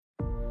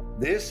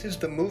This is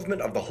the movement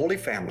of the Holy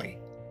Family.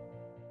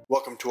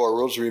 Welcome to our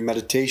Rosary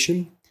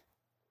Meditation.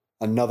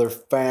 Another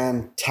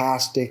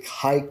fantastic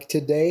hike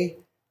today,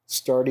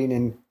 starting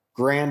in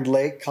Grand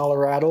Lake,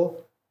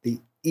 Colorado, the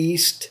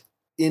East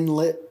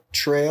Inlet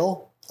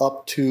Trail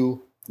up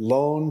to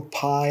Lone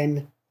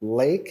Pine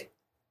Lake.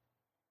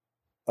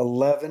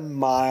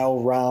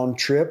 11-mile round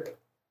trip.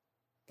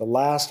 The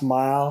last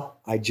mile,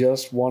 I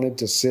just wanted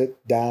to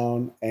sit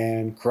down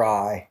and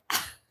cry.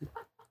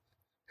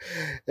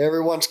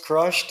 Everyone's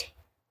crushed,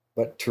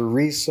 but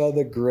Teresa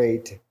the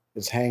Great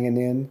is hanging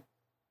in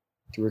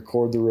to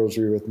record the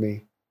rosary with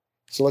me.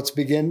 So let's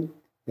begin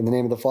in the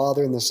name of the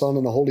Father, and the Son,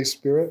 and the Holy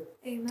Spirit.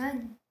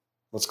 Amen.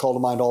 Let's call to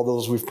mind all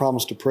those we've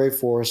promised to pray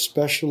for,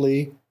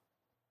 especially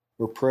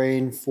we're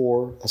praying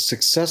for a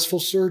successful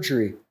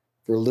surgery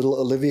for little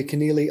Olivia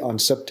Keneally on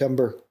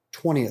September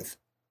 20th,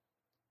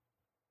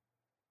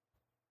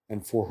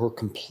 and for her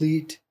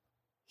complete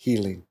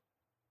healing.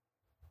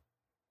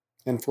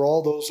 And for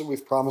all those that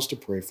we've promised to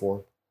pray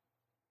for.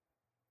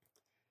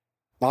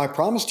 Now, I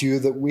promised you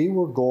that we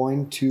were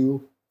going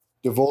to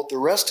devote the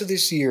rest of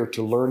this year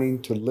to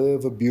learning to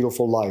live a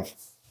beautiful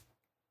life.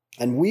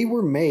 And we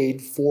were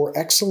made for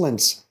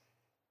excellence,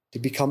 to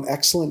become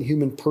excellent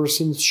human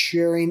persons,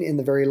 sharing in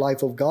the very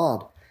life of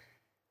God.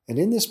 And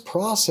in this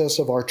process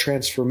of our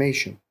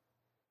transformation,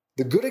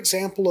 the good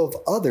example of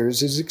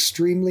others is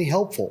extremely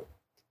helpful.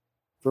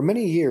 For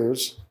many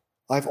years,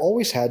 I've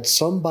always had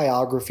some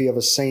biography of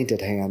a saint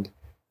at hand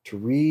to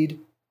read,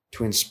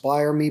 to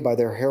inspire me by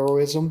their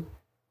heroism,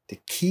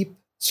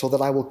 so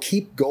that I will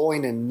keep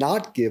going and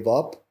not give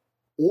up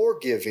or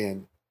give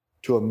in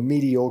to a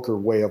mediocre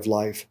way of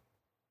life.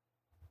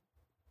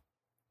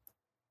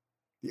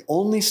 The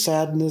only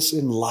sadness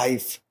in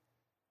life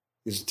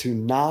is to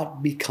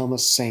not become a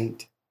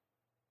saint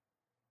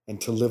and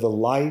to live a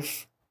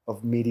life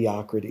of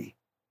mediocrity.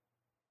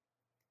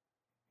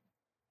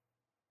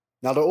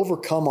 Now, to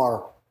overcome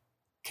our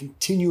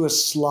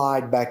continuous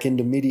slide back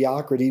into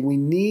mediocrity, we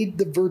need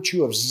the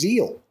virtue of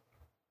zeal.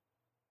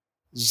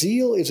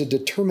 Zeal is a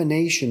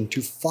determination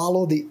to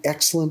follow the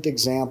excellent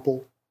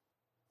example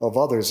of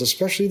others,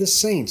 especially the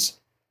saints,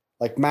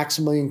 like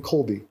Maximilian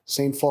Kolbe,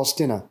 St.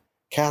 Faustina,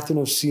 Catherine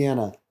of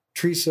Siena,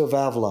 Teresa of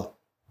Avila.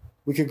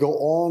 We could go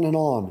on and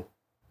on.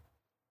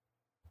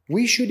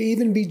 We should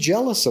even be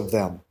jealous of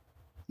them.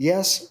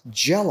 Yes,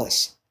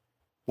 jealous.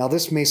 Now,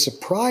 this may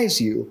surprise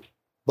you,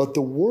 but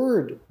the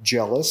word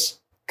jealous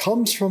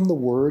comes from the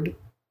word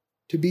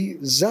to be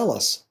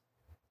zealous.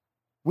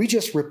 We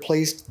just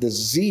replaced the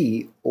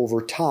Z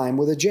over time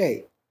with a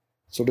J.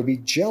 So to be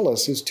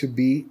jealous is to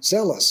be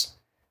zealous.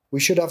 We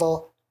should have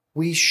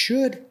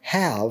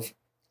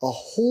a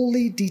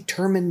holy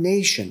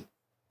determination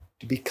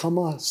to become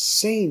a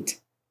saint,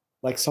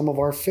 like some of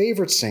our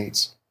favorite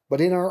saints,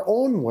 but in our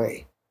own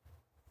way.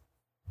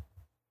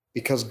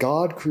 Because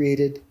God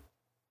created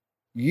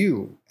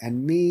you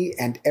and me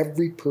and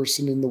every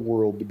person in the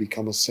world to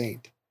become a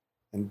saint.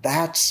 And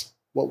that's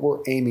what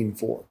we're aiming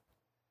for.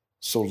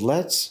 So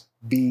let's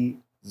be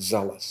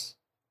zealous.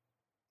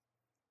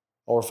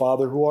 Our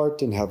Father who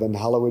art in heaven,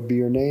 hallowed be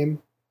your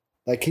name.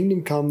 Thy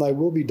kingdom come, thy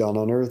will be done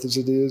on earth as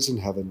it is in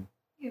heaven.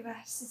 Give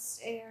us this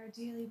day our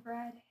daily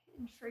bread,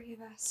 and forgive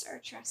us our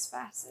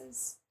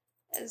trespasses,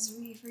 as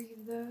we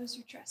forgive those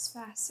who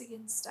trespass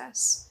against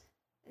us.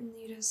 And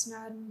lead us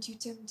not into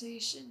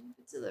temptation,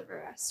 but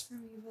deliver us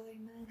from evil.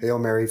 Amen. Hail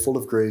Mary, full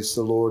of grace,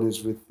 the Lord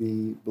is with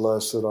thee.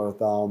 Blessed art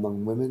thou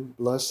among women.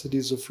 Blessed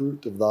is the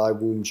fruit of thy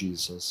womb,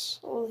 Jesus.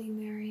 Holy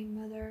Mary,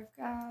 Mother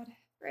of God,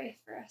 pray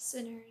for us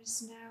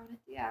sinners, now and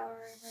at the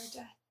hour of our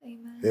death.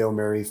 Amen. Hail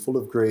Mary, full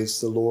of grace,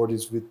 the Lord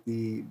is with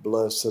thee.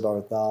 Blessed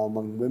art thou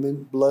among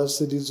women.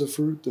 Blessed is the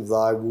fruit of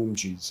thy womb,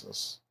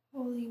 Jesus.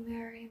 Holy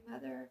Mary,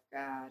 Mother of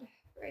God,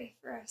 pray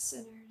for us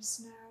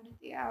sinners, now and at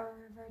the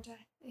hour of our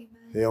death.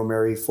 Amen. Hail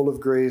Mary, full of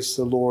grace,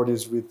 the Lord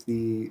is with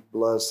thee.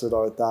 Blessed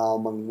art thou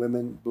among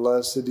women.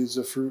 Blessed is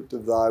the fruit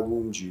of thy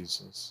womb,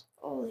 Jesus.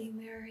 Holy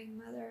Mary,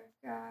 Mother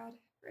of God,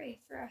 pray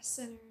for us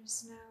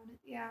sinners, now and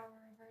at the hour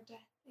of our death.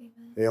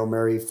 Amen. Hail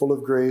Mary, full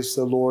of grace,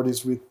 the Lord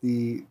is with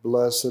thee.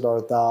 Blessed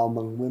art thou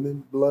among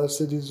women.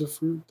 Blessed is the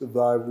fruit of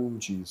thy womb,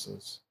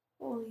 Jesus.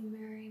 Holy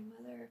Mary,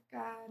 Mother of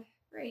God,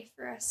 pray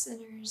for us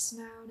sinners,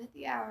 now and at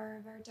the hour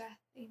of our death.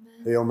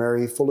 Amen. Hail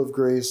Mary, full of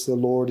grace, the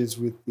Lord is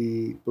with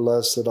thee.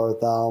 Blessed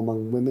art thou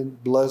among women.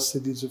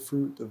 Blessed is the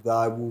fruit of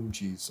thy womb,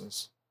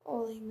 Jesus.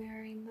 Holy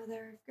Mary,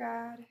 Mother of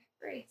God,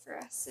 pray for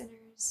us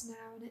sinners,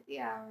 now and at the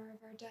hour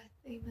of our death.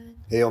 Amen.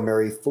 Hail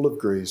Mary, full of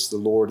grace, the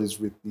Lord is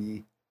with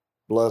thee.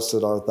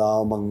 Blessed art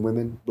thou among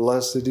women.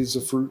 Blessed is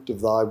the fruit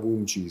of thy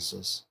womb,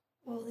 Jesus.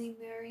 Holy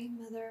Mary,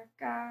 Mother of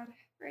God,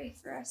 pray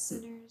for us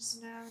sinners,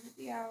 now and at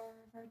the hour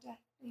of our death.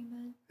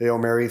 Amen. Hail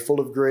Mary, full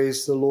of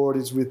grace, the Lord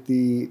is with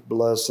thee.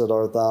 Blessed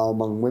art thou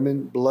among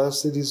women.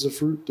 Blessed is the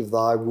fruit of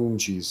thy womb,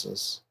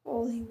 Jesus.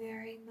 Holy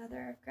Mary,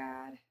 Mother of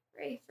God,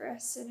 pray for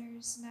us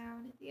sinners, now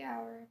and at the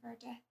hour of our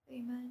death.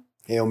 Amen.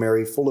 Hail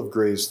Mary, full of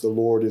grace, the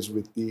Lord is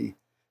with thee.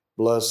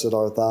 Blessed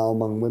art thou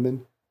among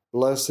women.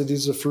 Blessed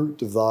is the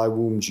fruit of thy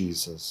womb,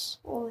 Jesus.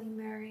 Holy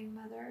Mary,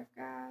 Mother of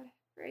God,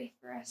 pray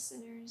for us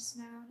sinners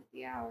now and at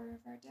the hour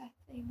of our death.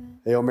 Amen.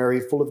 Hail Mary,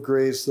 full of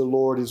grace, the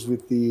Lord is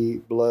with thee.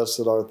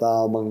 Blessed art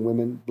thou among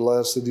women.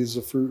 Blessed is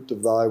the fruit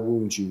of thy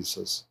womb,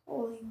 Jesus.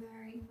 Holy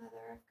Mary,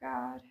 Mother of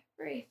God,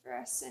 pray for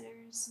us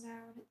sinners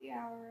now and at the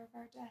hour of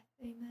our death.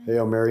 Amen.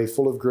 Hail Mary,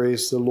 full of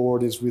grace, the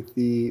Lord is with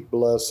thee.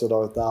 Blessed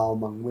art thou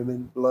among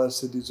women.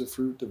 Blessed is the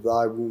fruit of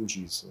thy womb,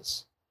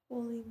 Jesus.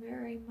 Holy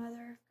Mary,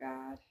 Mother of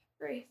God,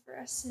 pray for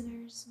us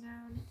sinners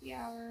now and at the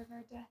hour of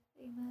our death.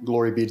 Amen.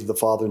 Glory be to the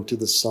Father, and to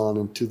the Son,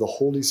 and to the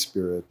Holy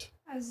Spirit.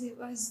 As it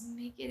was in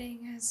the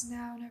beginning, as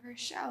now, and ever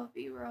shall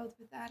be, world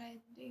without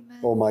end. Amen.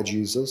 O my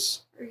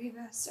Jesus, forgive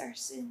us our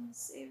sins,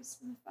 save us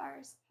from the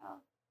fires of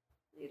hell.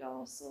 Lead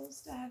all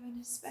souls to heaven,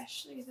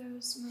 especially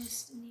those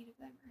most in need of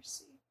thy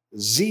mercy.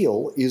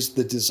 zeal is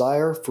the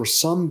desire for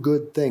some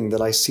good thing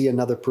that I see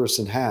another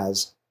person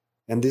has,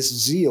 and this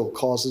zeal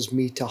causes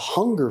me to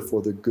hunger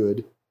for the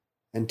good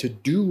and to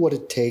do what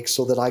it takes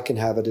so that I can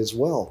have it as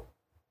well.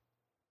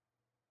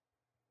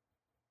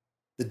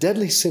 The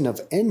deadly sin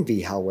of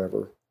envy,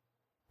 however,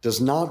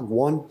 does not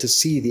want to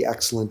see the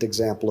excellent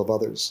example of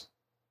others.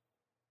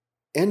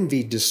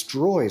 Envy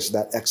destroys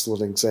that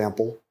excellent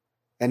example,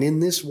 and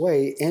in this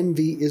way,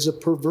 envy is a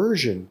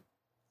perversion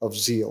of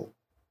zeal.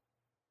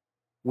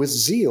 With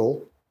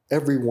zeal,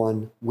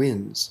 everyone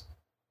wins.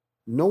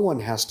 No one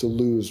has to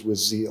lose with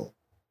zeal.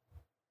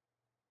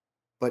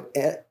 But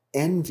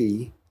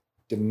envy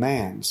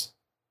demands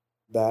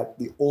that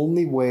the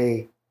only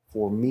way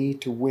for me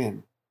to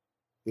win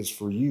is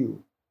for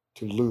you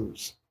to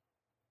lose.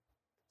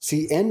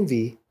 See,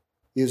 envy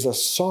is a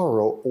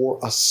sorrow or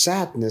a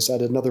sadness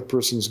at another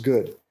person's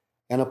good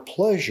and a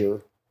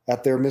pleasure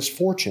at their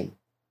misfortune.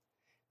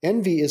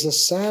 Envy is a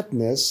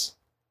sadness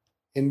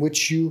in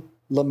which you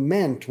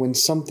lament when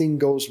something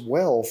goes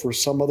well for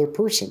some other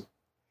person.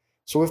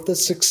 So if the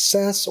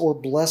success or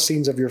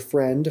blessings of your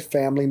friend,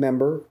 family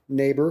member,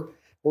 neighbor,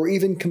 or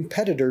even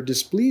competitor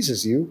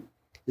displeases you,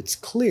 it's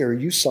clear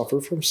you suffer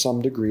from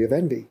some degree of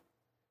envy.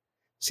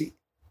 See,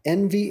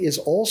 envy is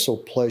also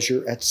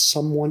pleasure at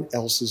someone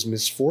else's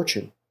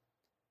misfortune.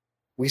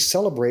 We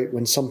celebrate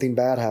when something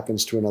bad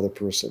happens to another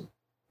person.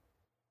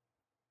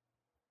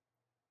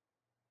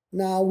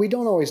 Now, we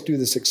don't always do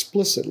this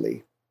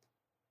explicitly.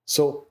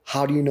 So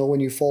how do you know when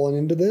you've fallen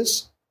into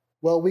this?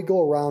 Well, we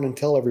go around and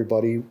tell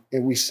everybody,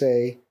 and we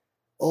say,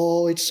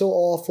 "Oh, it's so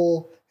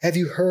awful. Have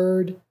you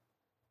heard?"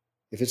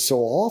 If it's so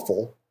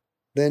awful,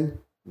 then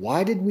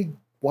why do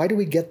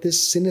we get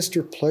this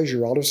sinister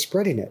pleasure out of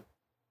spreading it?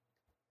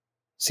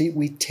 See,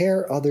 we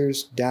tear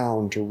others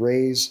down to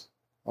raise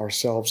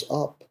ourselves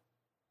up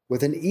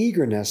with an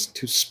eagerness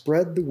to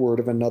spread the word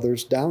of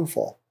another's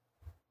downfall.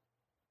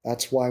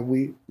 That's why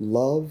we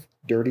love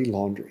dirty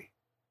laundry.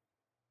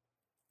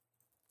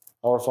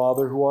 Our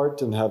Father who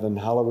art in heaven,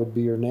 hallowed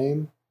be your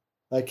name.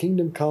 Thy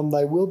kingdom come,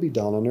 thy will be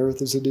done on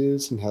earth as it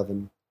is in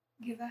heaven.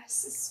 Give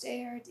us this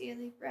day our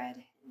daily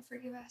bread, and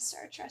forgive us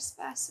our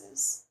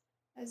trespasses,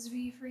 as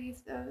we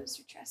forgive those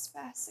who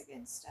trespass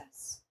against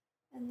us.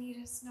 And lead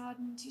us not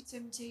into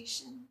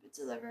temptation, but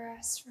deliver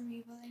us from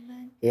evil.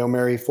 Amen. Hail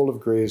Mary, full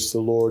of grace, the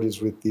Lord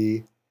is with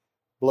thee.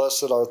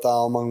 Blessed art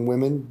thou among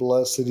women,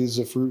 blessed is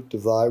the fruit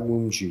of thy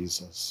womb,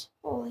 Jesus.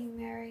 Holy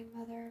Mary,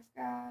 Mother of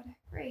God,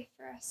 pray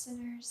for us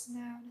sinners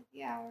now and at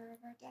the hour of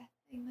our death.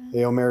 Amen.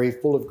 Hail Mary,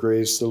 full of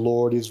grace, the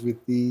Lord is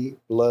with thee.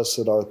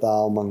 Blessed art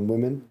thou among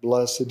women,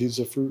 blessed is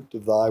the fruit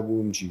of thy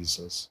womb,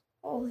 Jesus.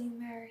 Holy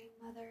Mary,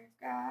 Mother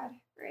of God,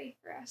 pray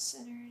for us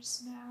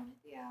sinners now and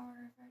at the hour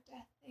of our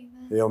death.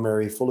 Amen. Hail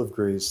Mary, full of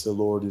grace, the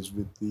Lord is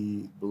with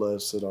thee.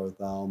 Blessed art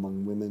thou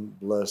among women,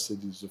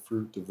 blessed is the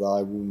fruit of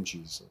thy womb,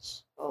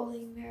 Jesus.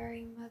 Holy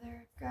Mary,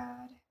 Mother of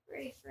God,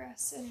 pray for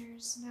us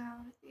sinners now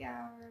and at the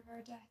hour of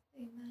our death.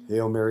 Amen.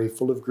 Hail Mary,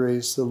 full of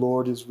grace, the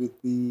Lord is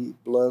with thee.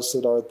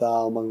 Blessed art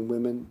thou among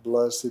women,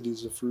 blessed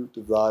is the fruit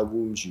of thy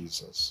womb,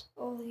 Jesus.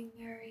 Holy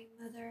Mary,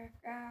 Mother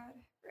of God,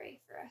 pray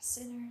for us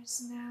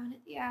sinners now and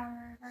at the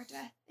hour of our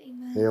death.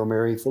 Amen. Hail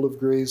Mary, full of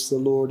grace, the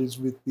Lord is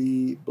with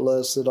thee.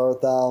 Blessed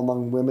art thou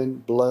among women,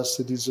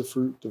 blessed is the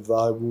fruit of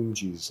thy womb,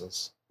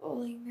 Jesus.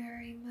 Holy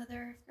Mary,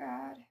 Mother of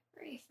God,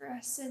 pray for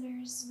us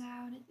sinners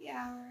now and at the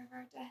hour of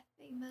our death.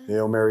 Amen.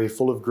 Hail Mary,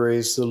 full of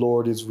grace, the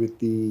Lord is with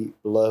thee.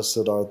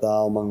 Blessed art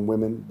thou among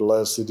women,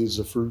 blessed is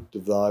the fruit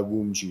of thy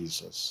womb,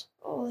 Jesus.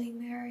 Holy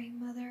Mary,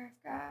 Mother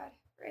of God,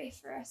 pray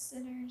for us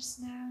sinners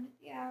now and at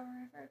the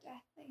hour of our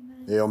death.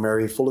 Amen. Hail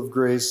Mary, full of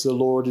grace, the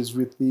Lord is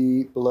with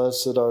thee.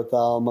 Blessed art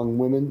thou among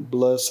women,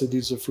 blessed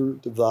is the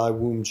fruit of thy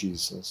womb,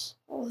 Jesus.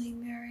 Holy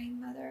Mary,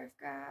 Mother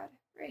of God,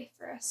 pray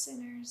for us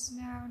sinners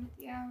now and at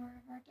the hour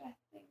of our death.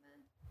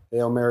 Amen.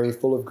 Hail Mary,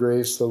 full of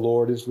grace, the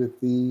Lord is with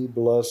thee.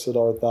 Blessed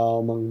art thou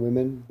among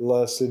women,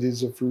 blessed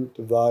is the fruit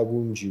of thy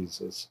womb,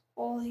 Jesus.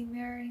 Holy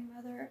Mary,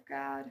 Mother of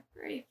God,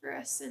 pray for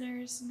us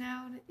sinners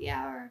now and at the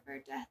hour of our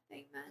death.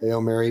 Amen.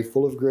 Hail Mary,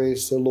 full of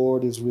grace, the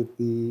Lord is with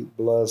thee.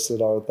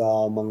 Blessed art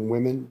thou among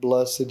women,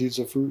 blessed is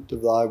the fruit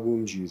of thy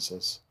womb,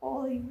 Jesus.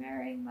 Holy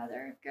Mary,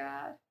 Mother of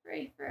God,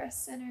 pray for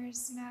us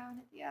sinners now and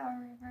at the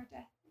hour of our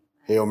death. Amen.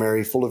 Hail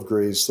Mary, full of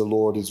grace, the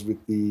Lord is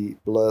with thee.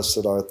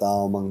 Blessed art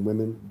thou among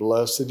women.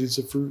 Blessed is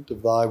the fruit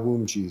of thy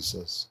womb,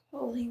 Jesus.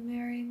 Holy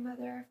Mary,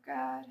 Mother of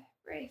God,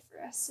 pray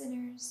for us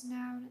sinners,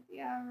 now and at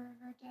the hour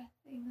of our death.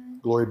 Amen.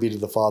 Glory be to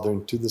the Father,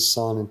 and to the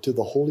Son, and to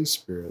the Holy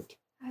Spirit.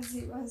 As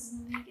it was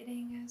in the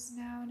beginning, as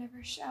now, and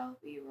ever shall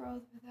be,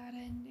 world without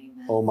end.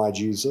 Amen. O my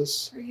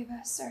Jesus, forgive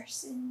us our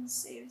sins,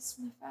 save us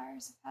from the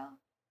fires of hell.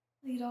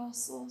 Lead all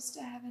souls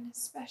to heaven,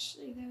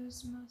 especially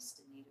those most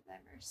in need of thy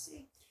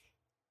mercy.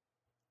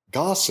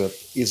 gossip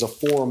is a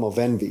form of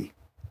envy.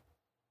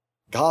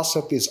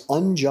 Gossip is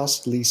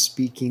unjustly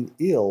speaking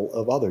ill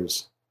of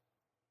others.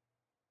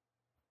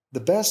 The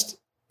best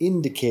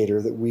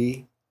indicator that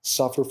we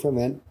suffer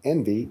from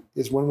envy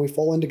is when we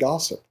fall into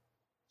gossip.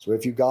 So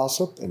if you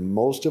gossip, and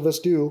most of us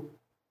do,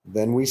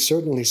 then we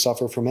certainly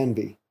suffer from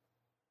envy.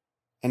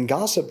 And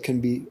gossip can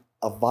be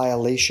a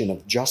violation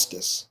of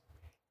justice,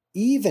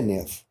 even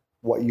if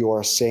what you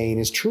are saying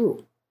is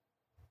true.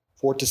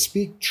 For to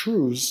speak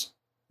truths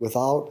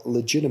without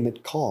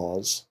legitimate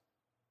cause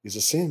is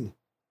a sin.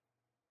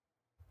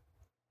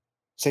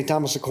 St.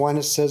 Thomas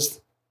Aquinas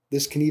says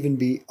this can even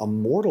be a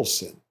mortal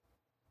sin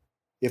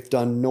if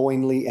done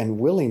knowingly and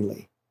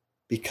willingly,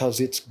 because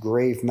it's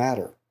grave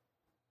matter.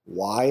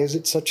 Why is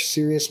it such a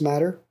serious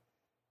matter?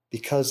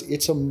 Because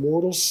it's a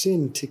mortal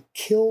sin to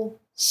kill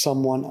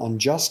someone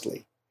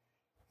unjustly,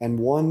 and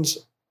one's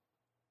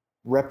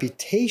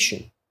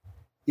reputation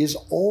is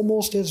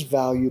almost as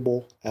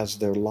valuable as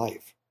their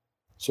life.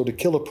 So to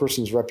kill a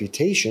person's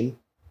reputation,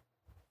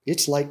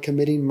 it's like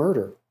committing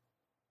murder.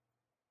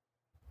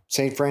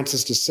 St.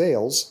 Francis de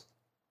Sales,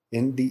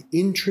 in the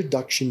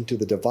Introduction to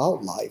the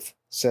Devout Life,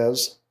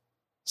 says,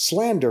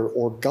 "Slander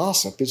or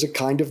gossip is a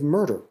kind of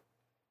murder,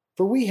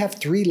 for we have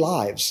three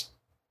lives: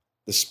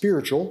 the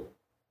spiritual,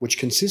 which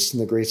consists in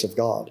the grace of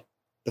God;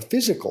 the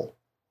physical,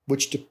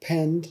 which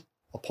depend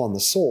upon the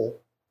soul;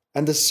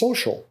 and the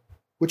social,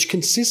 which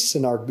consists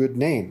in our good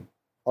name,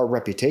 our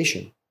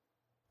reputation.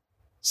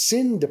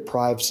 Sin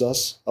deprives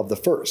us of the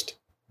first,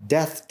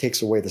 death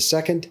takes away the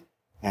second,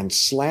 and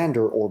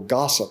slander or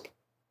gossip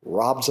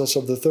robs us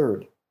of the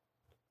third.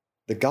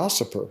 The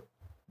gossiper,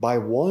 by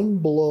one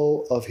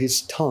blow of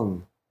his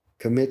tongue,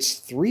 commits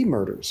 3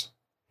 murders.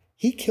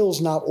 He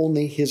kills not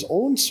only his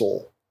own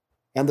soul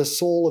and the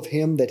soul of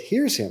him that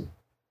hears him,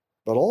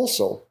 but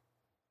also,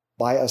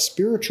 by a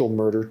spiritual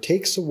murder,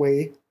 takes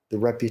away the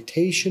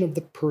reputation of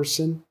the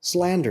person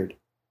slandered."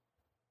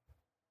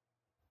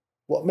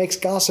 What makes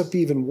gossip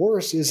even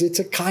worse is it's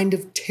a kind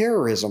of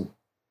terrorism,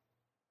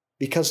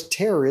 because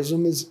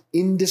terrorism is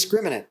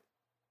indiscriminate.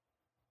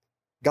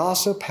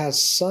 Gossip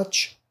has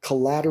such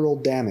collateral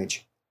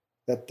damage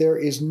that there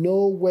is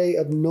no way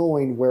of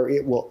knowing where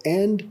it will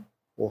end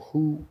or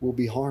who will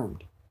be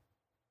harmed.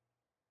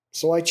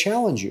 So I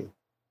challenge you,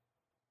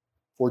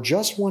 for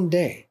just one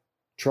day,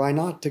 try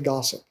not to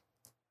gossip.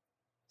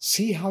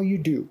 See how you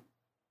do,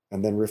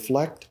 and then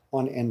reflect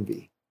on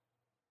envy.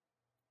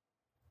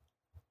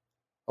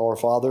 Our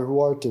Father, who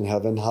art in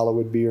heaven,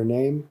 hallowed be your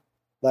name.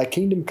 Thy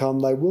kingdom come,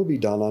 thy will be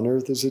done on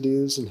earth as it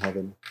is in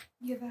heaven.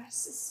 Give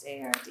us this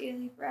day our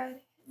daily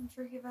bread, and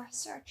forgive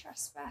us our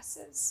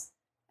trespasses,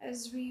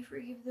 as we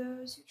forgive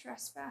those who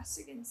trespass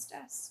against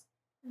us.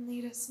 And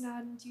lead us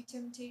not into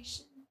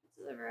temptation,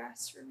 but deliver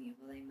us from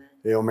evil. Amen.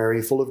 Hail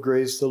Mary, full of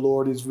grace, the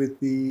Lord is with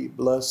thee.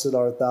 Blessed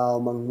art thou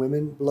among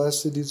women.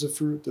 Blessed is the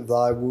fruit of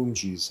thy womb,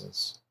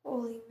 Jesus.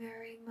 Holy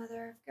Mary,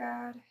 Mother of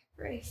God,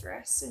 pray for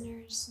us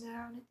sinners,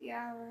 now and at the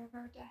hour of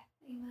our death.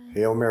 Amen.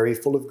 Hail Mary,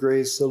 full of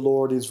grace, the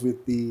Lord is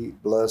with thee.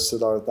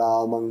 Blessed art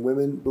thou among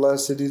women.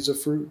 Blessed is the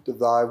fruit of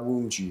thy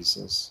womb,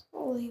 Jesus.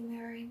 Holy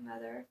Mary,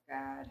 Mother of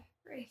God,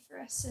 pray for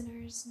us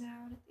sinners,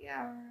 now and at the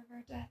hour of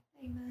our death.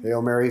 Amen.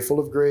 Hail Mary, full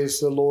of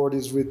grace, the Lord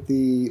is with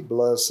thee.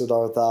 Blessed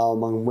art thou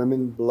among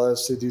women.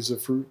 Blessed is the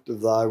fruit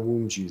of thy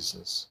womb,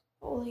 Jesus.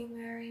 Holy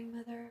Mary,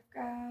 Mother of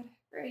God,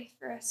 pray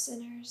for us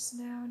sinners,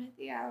 now and at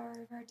the hour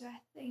of our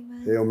death.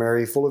 Amen. Hail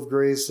Mary, full of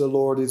grace, the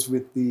Lord is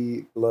with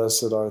thee.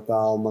 Blessed art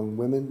thou among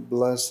women.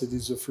 Blessed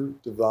is the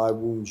fruit of thy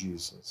womb,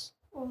 Jesus.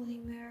 Holy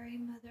Mary,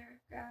 Mother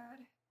of God,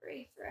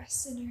 pray for us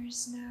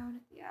sinners, now and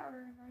at the hour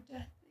of our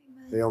death.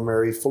 Amen. Hail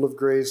Mary, full of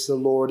grace, the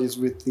Lord is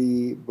with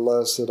thee.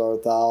 Blessed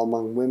art thou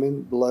among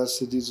women.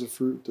 Blessed is the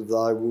fruit of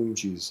thy womb,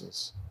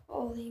 Jesus.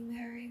 Holy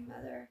Mary,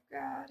 Mother of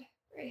God,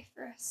 pray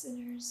for us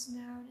sinners,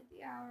 now and at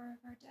the hour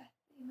of our death.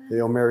 Amen.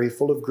 Hail Mary,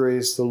 full of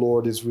grace, the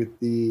Lord is with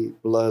thee.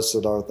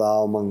 Blessed art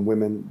thou among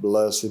women.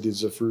 Blessed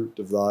is the fruit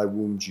of thy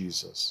womb,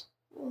 Jesus.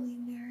 Holy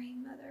Mary,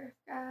 Mother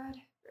of God,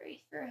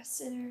 pray for us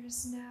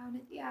sinners, now and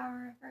at the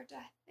hour of our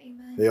death.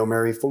 Amen. Hail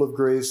Mary, full of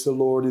grace, the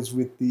Lord is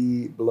with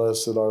thee.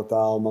 Blessed art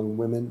thou among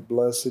women.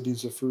 Blessed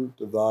is the fruit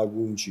of thy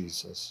womb,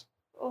 Jesus.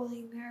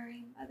 Holy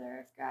Mary, Mother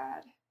of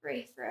God,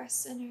 pray for us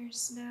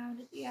sinners, now and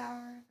at the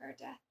hour of our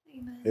death.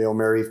 Amen. Hail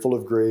Mary, full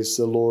of grace,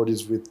 the Lord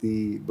is with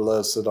thee.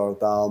 Blessed art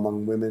thou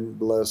among women.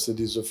 Blessed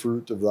is the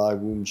fruit of thy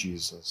womb,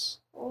 Jesus.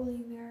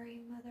 Holy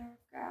Mary, Mother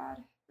of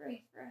God,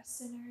 pray for us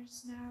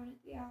sinners, now and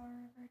at the hour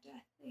of our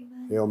death.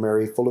 Amen. Hail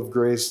Mary, full of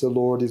grace, the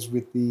Lord is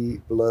with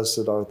thee.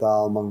 Blessed art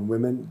thou among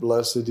women.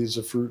 Blessed is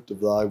the fruit of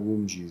thy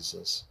womb,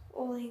 Jesus.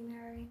 Holy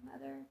Mary,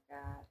 Mother of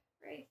God,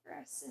 pray for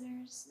us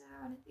sinners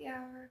now and at the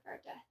hour of our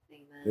death.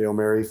 Amen. Hail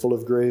Mary, full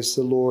of grace,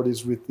 the Lord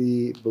is with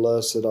thee.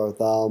 Blessed art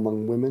thou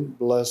among women.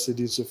 Blessed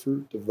is the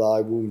fruit of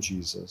thy womb,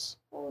 Jesus.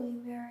 Holy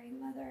Mary,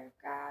 Mother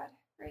of God,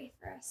 pray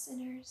for us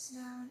sinners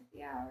now and at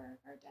the hour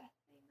of our death.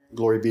 Amen.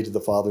 Glory be to the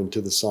Father, and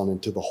to the Son,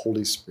 and to the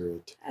Holy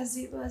Spirit. As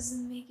it was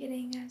in the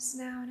beginning, as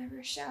now, and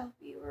ever shall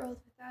be, world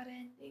without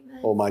end. Amen.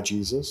 O my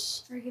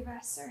Jesus, forgive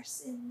us our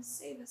sins,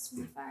 save us from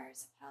the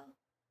fires of hell.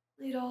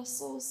 Lead all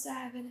souls to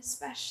heaven,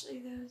 especially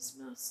those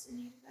most in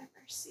need of thy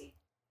mercy.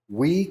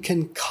 we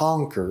can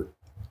conquer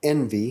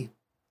envy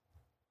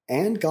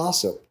and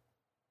gossip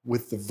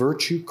with the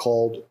virtue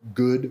called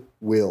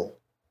goodwill.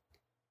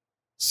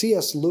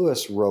 C.S.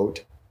 Lewis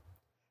wrote,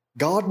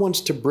 God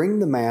wants to bring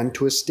the man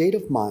to a state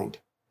of mind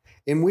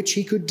in which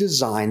he could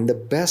design the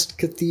best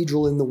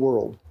cathedral in the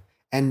world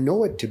and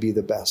know it to be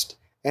the best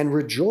and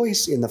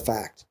rejoice in the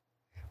fact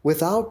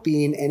without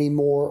being any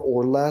more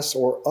or less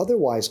or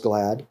otherwise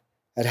glad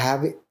at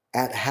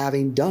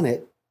having done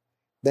it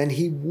than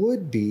he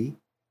would be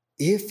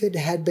if it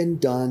had been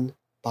done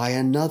by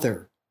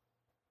another.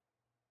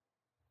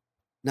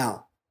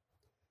 Now,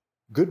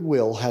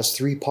 goodwill has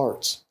three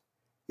parts.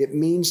 It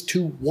means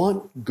to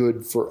want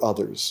good for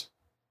others.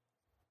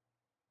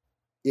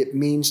 It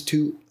means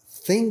to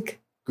think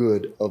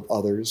good of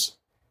others,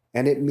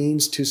 and it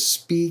means to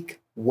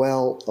speak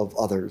well of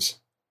others.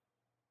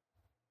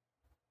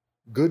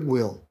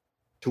 Goodwill,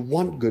 to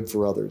want good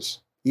for others,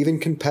 even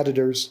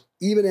competitors,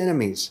 even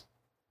enemies,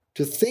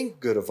 to think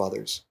good of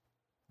others,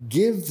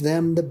 give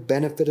them the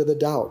benefit of the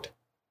doubt,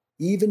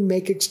 even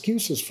make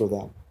excuses for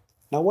them.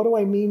 Now, what do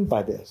I mean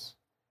by this?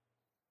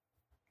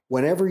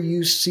 Whenever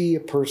you see a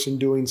person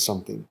doing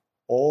something,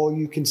 all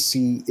you can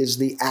see is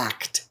the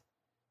act.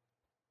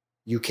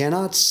 You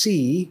cannot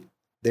see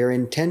their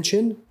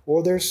intention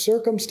or their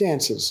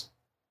circumstances.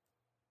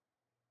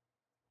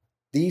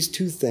 These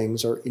two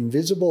things are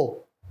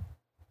invisible.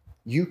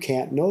 You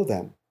can't know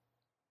them.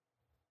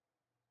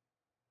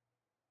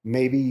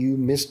 Maybe you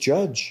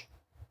misjudge.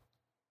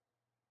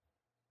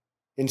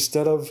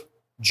 Instead of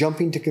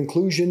jumping to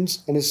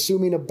conclusions and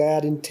assuming a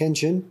bad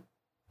intention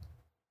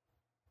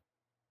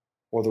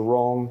or the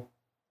wrong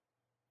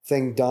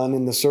thing done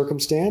in the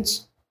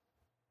circumstance,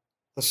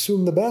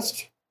 assume the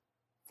best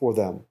for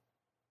them.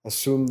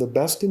 Assume the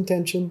best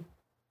intention.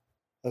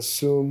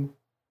 Assume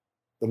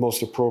the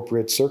most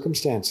appropriate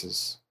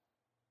circumstances.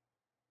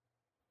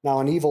 Now,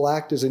 an evil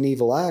act is an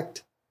evil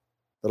act,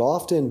 but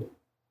often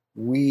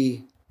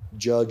we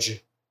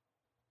judge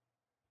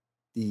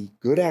the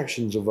good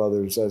actions of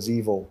others as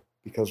evil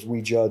because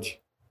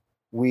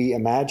we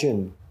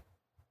imagine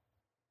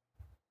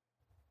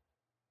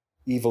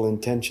evil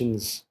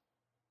intentions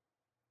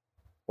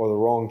or the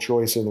wrong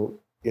choice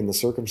in the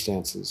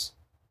circumstances.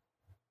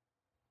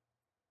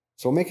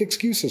 So make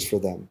excuses for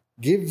them.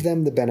 Give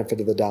them the benefit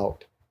of the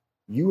doubt.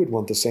 You would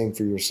want the same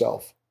for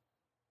yourself.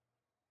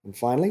 And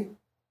finally,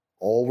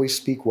 always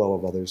speak well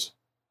of others.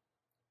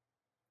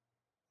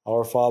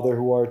 Our Father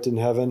who art in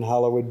heaven,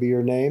 hallowed be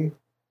your name.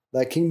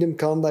 Thy kingdom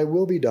come, thy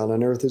will be done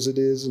on earth as it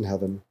is in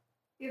heaven.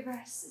 Give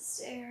us this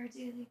day our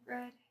daily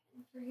bread,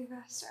 and forgive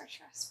us our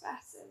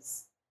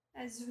trespasses,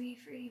 as we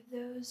forgive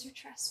those who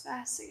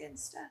trespass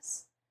against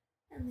us.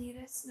 And lead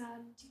us not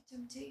into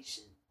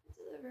temptation, but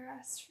deliver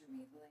us from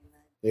evil.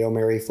 Amen. Hail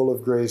Mary, full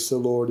of grace, the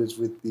Lord is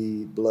with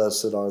thee.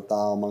 Blessed art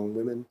thou among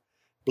women.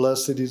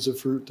 Blessed is the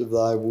fruit of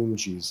thy womb,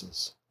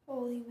 Jesus.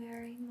 Holy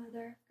Mary,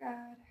 Mother of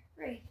God,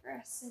 pray for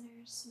us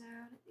sinners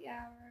now and at the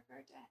hour of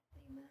our death.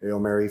 Amen. Hail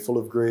Mary, full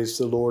of grace,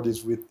 the Lord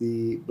is with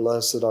thee.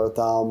 Blessed art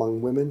thou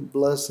among women.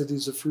 Blessed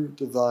is the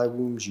fruit of thy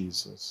womb,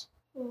 Jesus.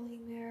 Holy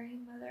Mary,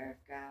 Mother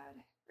of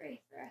God,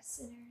 pray for us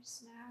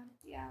sinners now and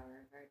at the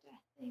hour of our death.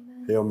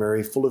 Amen. Hail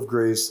Mary, full of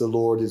grace, the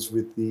Lord is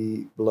with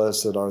thee.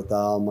 Blessed art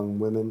thou among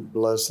women.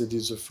 Blessed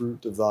is the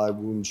fruit of thy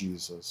womb,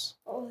 Jesus.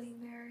 Holy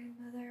Mary,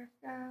 Mother of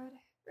God,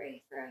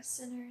 pray for us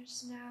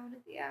sinners now and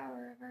at the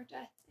hour of our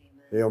death.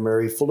 Amen. Hail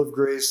Mary, full of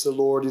grace, the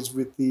Lord is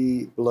with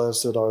thee.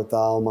 Blessed art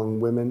thou among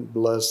women.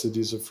 Blessed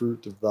is the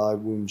fruit of thy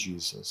womb,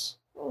 Jesus.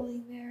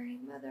 Holy Mary,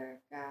 Mother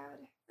of God,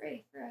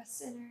 pray for us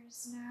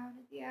sinners now and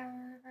at the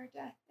hour of our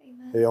death.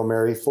 Amen. Hail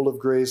Mary, full of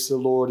grace, the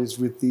Lord is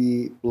with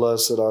thee.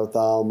 Blessed art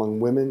thou among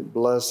women.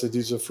 Blessed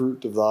is the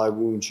fruit of thy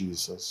womb,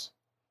 Jesus.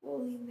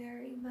 Holy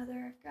Mary,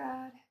 Mother of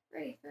God,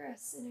 pray for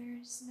us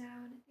sinners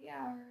now and at the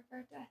hour of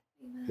our death.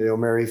 Amen. Hail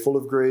Mary, full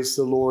of grace,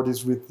 the Lord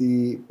is with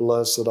thee.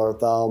 Blessed art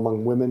thou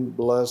among women.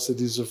 Blessed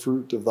is the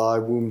fruit of thy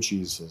womb,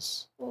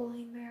 Jesus.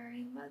 Holy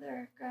Mary,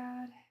 Mother of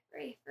God,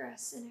 pray for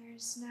us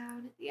sinners now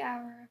and at the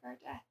hour of our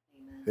death.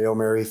 Amen. Hail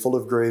Mary, full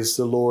of grace,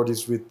 the Lord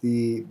is with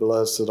thee.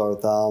 Blessed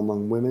art thou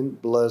among women.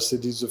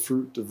 Blessed is the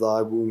fruit of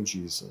thy womb,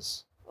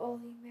 Jesus.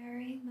 Holy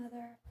Mary,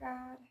 Mother of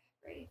God,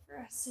 pray for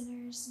us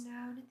sinners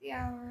now and at the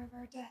hour of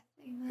our death.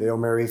 Amen. Hail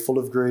Mary, full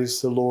of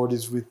grace, the Lord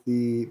is with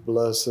thee.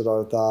 Blessed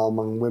art thou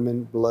among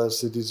women.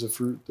 Blessed is the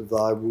fruit of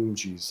thy womb,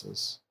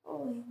 Jesus.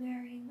 Holy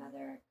Mary,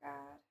 Mother of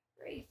God,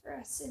 pray for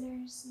us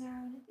sinners,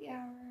 now and at the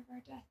hour of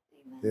our death.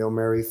 Amen. Hail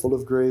Mary, full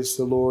of grace,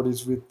 the Lord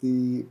is with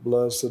thee.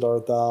 Blessed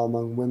art thou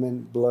among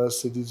women.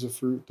 Blessed is the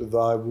fruit of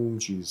thy womb,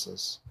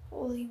 Jesus.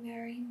 Holy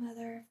Mary,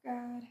 Mother of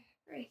God,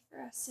 pray for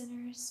us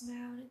sinners,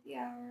 now and at the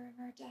hour of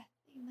our death.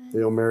 Amen.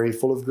 Hail Mary,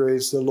 full of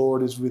grace, the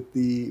Lord is with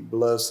thee.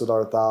 Blessed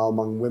art thou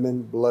among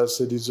women.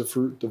 Blessed is the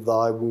fruit of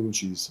thy womb,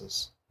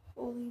 Jesus.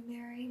 Holy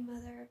Mary,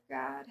 Mother of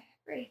God,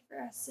 pray for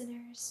us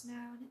sinners,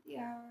 now and at the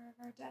hour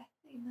of our death.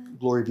 Amen.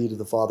 Glory be to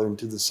the Father, and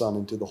to the Son,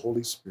 and to the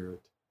Holy Spirit.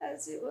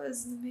 As it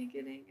was in the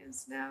beginning,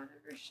 is now, and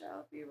ever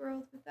shall be,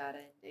 world without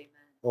end. Amen.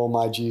 O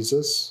my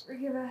Jesus,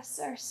 forgive us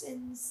our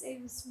sins,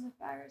 save us from the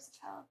fires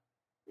of hell.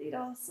 Lead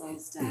all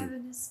souls to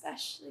heaven,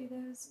 especially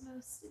those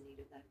most in need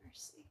of thy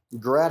mercy.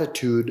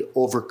 gratitude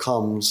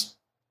overcomes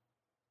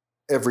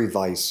every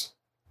vice,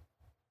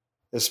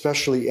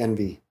 especially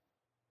envy.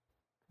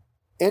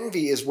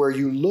 Envy is where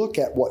you look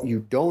at what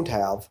you don't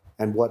have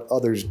and what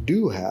others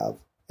do have,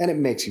 and it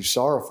makes you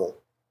sorrowful.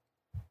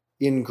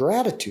 In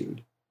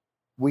gratitude,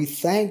 we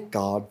thank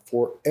God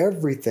for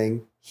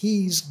everything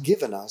He's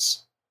given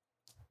us,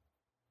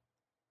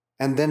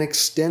 and then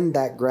extend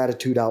that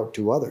gratitude out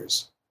to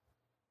others.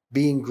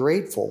 Being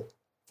grateful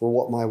for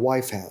what my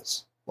wife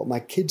has, what my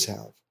kids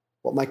have,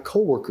 what my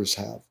coworkers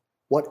have,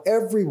 what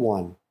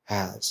everyone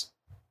has.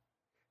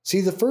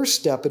 See, the first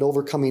step in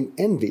overcoming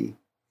envy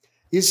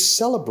is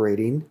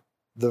celebrating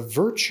the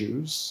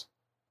virtues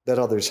that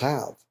others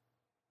have,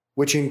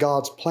 which in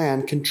God's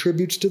plan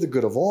contributes to the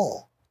good of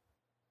all.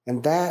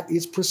 And that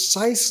is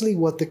precisely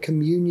what the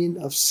communion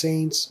of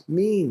saints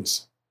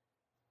means.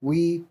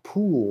 We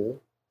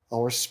pool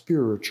our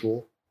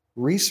spiritual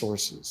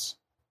resources.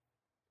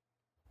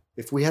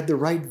 If we had the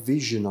right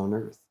vision on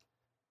earth,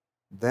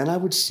 then I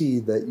would see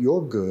that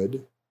your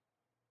good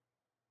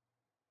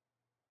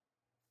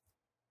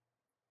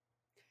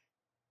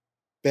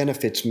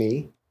benefits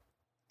me,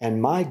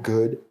 and my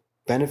good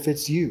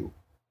benefits you,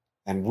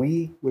 and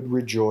we would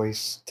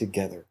rejoice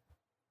together.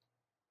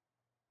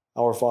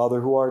 Our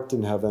Father who art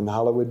in heaven,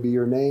 hallowed be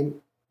your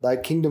name. Thy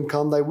kingdom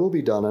come, thy will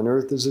be done on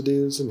earth as it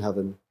is in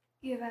heaven.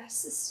 Give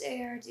us this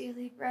day our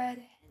daily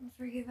bread, and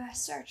forgive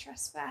us our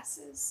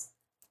trespasses,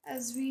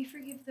 as we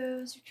forgive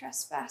those who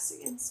trespass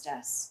against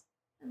us.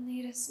 And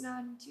lead us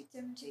not into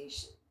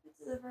temptation, but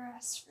deliver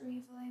us from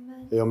evil.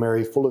 Amen. Hail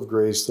Mary, full of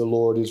grace, the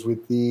Lord is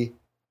with thee.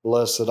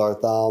 Blessed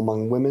art thou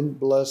among women.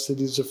 Blessed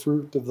is the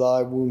fruit of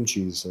thy womb,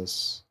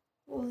 Jesus.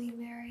 Holy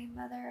Mary,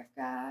 Mother of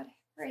God,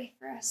 pray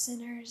for us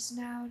sinners,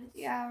 now and at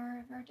the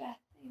hour of our death.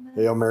 Amen.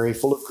 Hail Mary,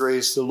 full of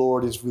grace, the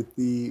Lord is with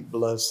thee.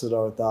 Blessed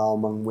art thou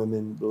among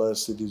women.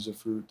 Blessed is the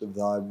fruit of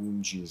thy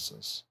womb,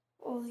 Jesus.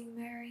 Holy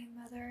Mary,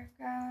 Mother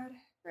of God,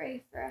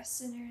 pray for us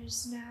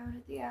sinners, now and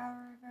at the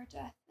hour of our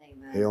death.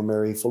 Amen. Hail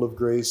Mary, full of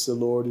grace, the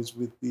Lord is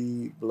with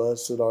thee.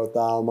 Blessed art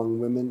thou among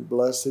women.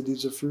 Blessed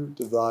is the fruit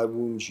of thy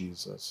womb,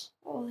 Jesus.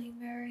 Holy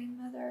Mary,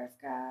 Mother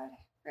of God,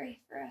 pray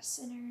for us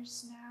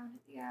sinners, now and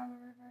at the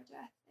hour of our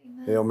death.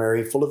 Amen. Hail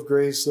Mary, full of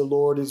grace, the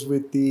Lord is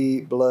with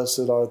thee.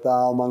 Blessed art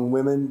thou among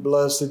women.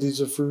 Blessed is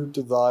the fruit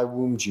of thy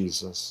womb,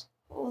 Jesus.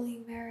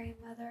 Holy Mary,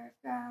 Mother of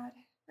God,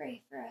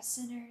 pray for us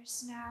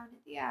sinners, now and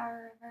at the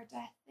hour of our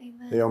death.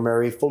 Amen. Hail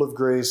Mary, full of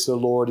grace, the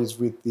Lord is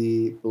with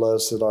thee.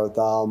 Blessed art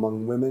thou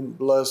among women.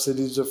 Blessed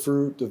is the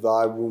fruit of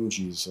thy womb,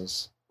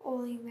 Jesus.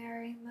 Holy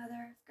Mary,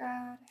 Mother of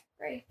God,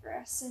 pray for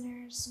us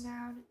sinners,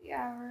 now and at the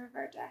hour of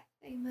our death.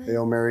 Amen.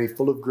 Hail Mary,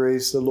 full of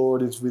grace, the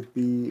Lord is with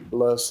thee.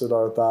 Blessed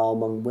art thou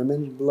among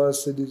women.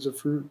 Blessed is the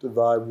fruit of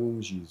thy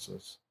womb,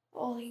 Jesus.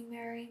 Holy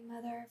Mary,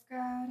 Mother of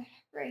God,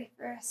 pray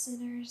for us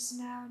sinners,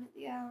 now and at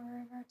the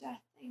hour of our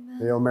death. Amen.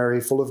 Hail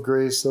Mary, full of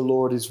grace, the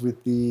Lord is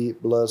with thee.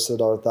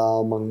 Blessed art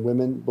thou among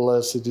women.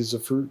 Blessed is the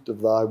fruit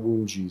of thy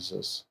womb,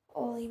 Jesus.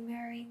 Holy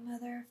Mary,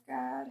 Mother of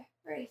God,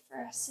 pray for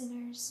us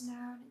sinners,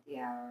 now and at the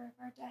hour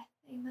of our death.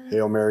 Amen.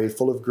 Hail Mary,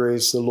 full of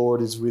grace, the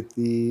Lord is with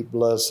thee.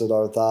 Blessed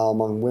art thou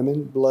among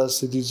women.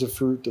 Blessed is the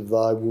fruit of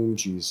thy womb,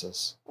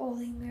 Jesus.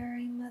 Holy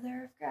Mary,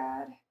 Mother of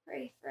God,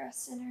 pray for us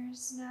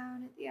sinners, now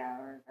and at the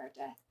hour of our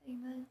death.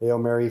 Amen. Hail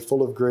Mary,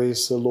 full of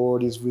grace, the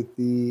Lord is with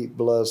thee.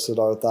 Blessed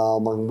art thou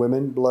among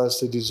women.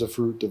 Blessed is the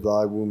fruit of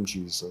thy womb,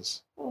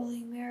 Jesus.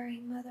 Holy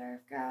Mary, Mother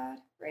of God,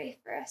 pray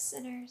for us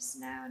sinners,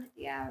 now and at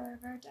the hour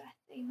of our death.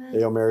 Amen.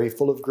 Hail Mary,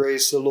 full of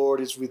grace, the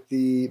Lord is with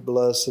thee.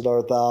 Blessed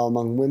art thou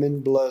among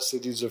women.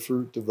 Blessed is the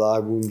fruit of thy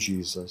womb,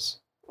 Jesus.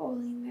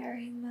 Holy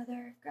Mary,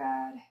 Mother of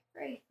God,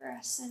 pray for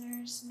us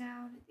sinners,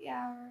 now and at the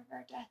hour of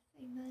our death.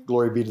 Amen.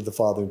 Glory be to the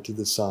Father, and to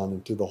the Son,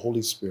 and to the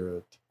Holy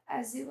Spirit.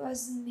 As it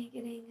was in the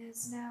beginning,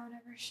 is now, and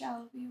ever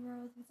shall be,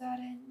 world without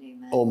end.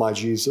 Amen. O my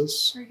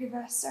Jesus, forgive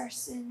us our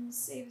sins,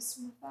 save us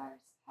from the fires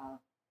of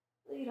hell.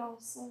 Lead all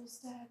souls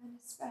to heaven,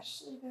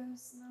 especially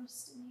those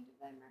most in need of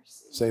thy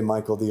mercy. Saint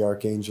Michael the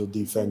Archangel,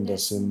 defend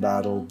us in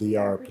battle. Be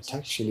our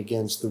protection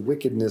against the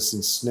wickedness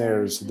and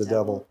snares of the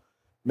devil.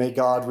 May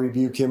God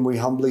rebuke him, we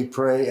humbly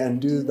pray.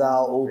 And do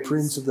thou, O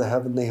Prince of the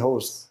heavenly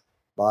host,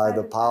 by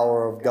the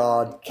power of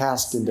God,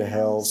 cast into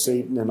hell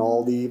Satan and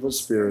all the evil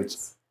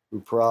spirits who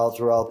prowl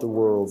throughout the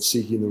world,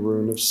 seeking the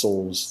ruin of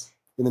souls.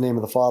 In the name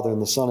of the Father,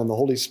 and the Son, and the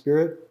Holy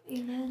Spirit,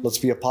 Amen. let's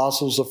be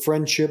apostles of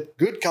friendship,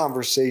 good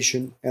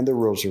conversation, and the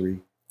rosary.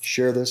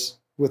 Share this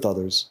with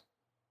others.